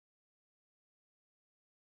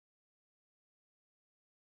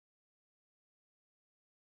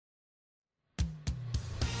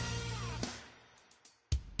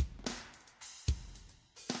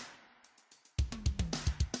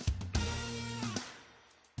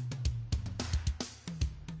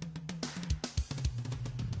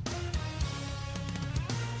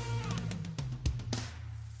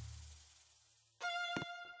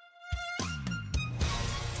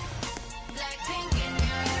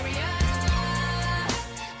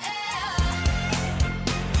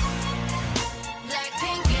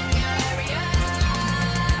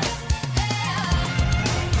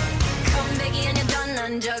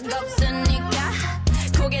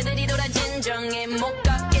향해 못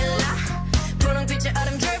걷길라 분홍빛의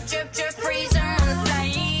얼음 drip drip drip freezing on the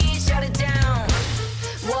side shut it down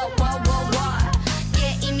whoa whoa whoa whoa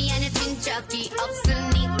yeah 이미 안해진 적이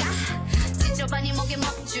없으니까 지저분이 목에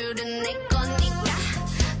먹줄은 내 거니까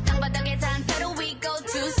땅바닥에 단패로 we go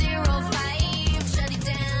 205 shut it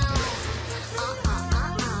down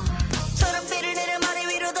초록빛을 내려 머리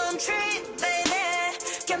위로 don't trip baby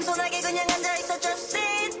겸손하게 그냥 앉아있어 just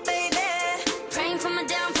sit baby praying for my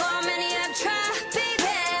downfall many I've tried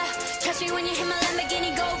baby catch you when you hit my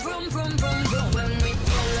Lamborghini go vroom vroom vroom vroom when we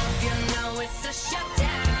pull up you know it's a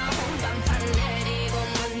shutdown 간판 내리고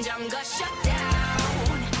문 잠궈 shut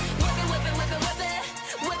down whip it whip it whip it whip it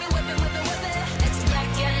whip it whip it whip it whip it it's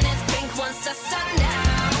black and it's pink once the sun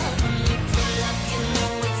down when we pull up you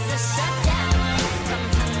know it's a shutdown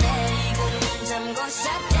간판 내리고 문 잠궈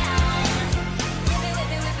shut down whip it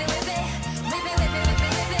whip it whip it whip it whip it whip it whip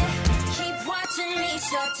it whip it keep watching me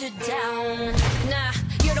shut it down nah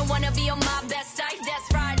you don't wanna be on my best side that's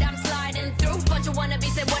right I'm sliding through bunch of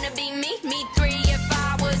wannabes that wanna be me me three if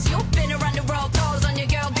I was you been around the world calls on your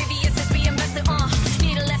girl baby it's just be invested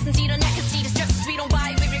need a lesson see the neck and see the stresses we don't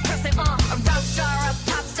buy we request it a rock star a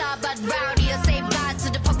pop star but rowdy I say bye to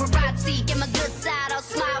the paparazzi get my good side I'll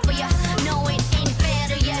smile for ya no it ain't fair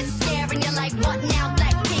to ya staring you like what now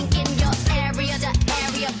BlackPink in your area the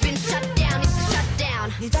area been shut down it's a shutdown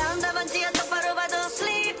네 다음 답안지가 똑바로 봐도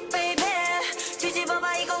sleep baby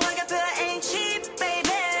뒤집어봐 이거 가격표가 ain't cheap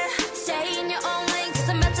baby stay in your own lane cause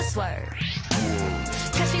I'm about to swerve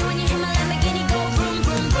catch me when you hit my Lamborghini go vroom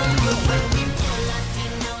vroom vroom vroom when we pull up you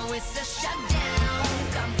know it's a shutdown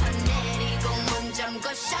간판 내리고 문 잠궈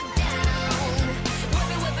shut down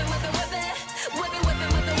whip it whip it whip it whip it whip it whip it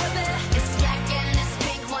whip it whip it it's black and it's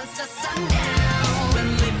pink once the sun down when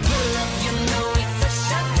we pull up you know it's a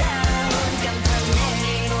shutdown 간판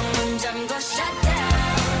내리고 문 잠궈 shut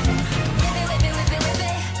down whip it whip it whip it whip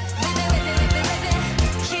it whip it whip it whip it whip it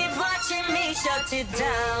keep watching me shut it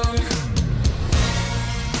down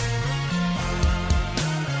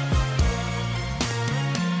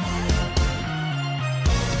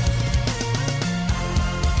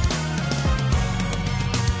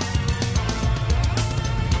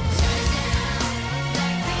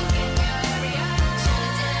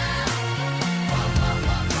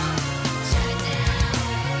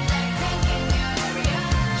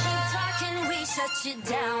shut it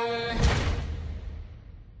down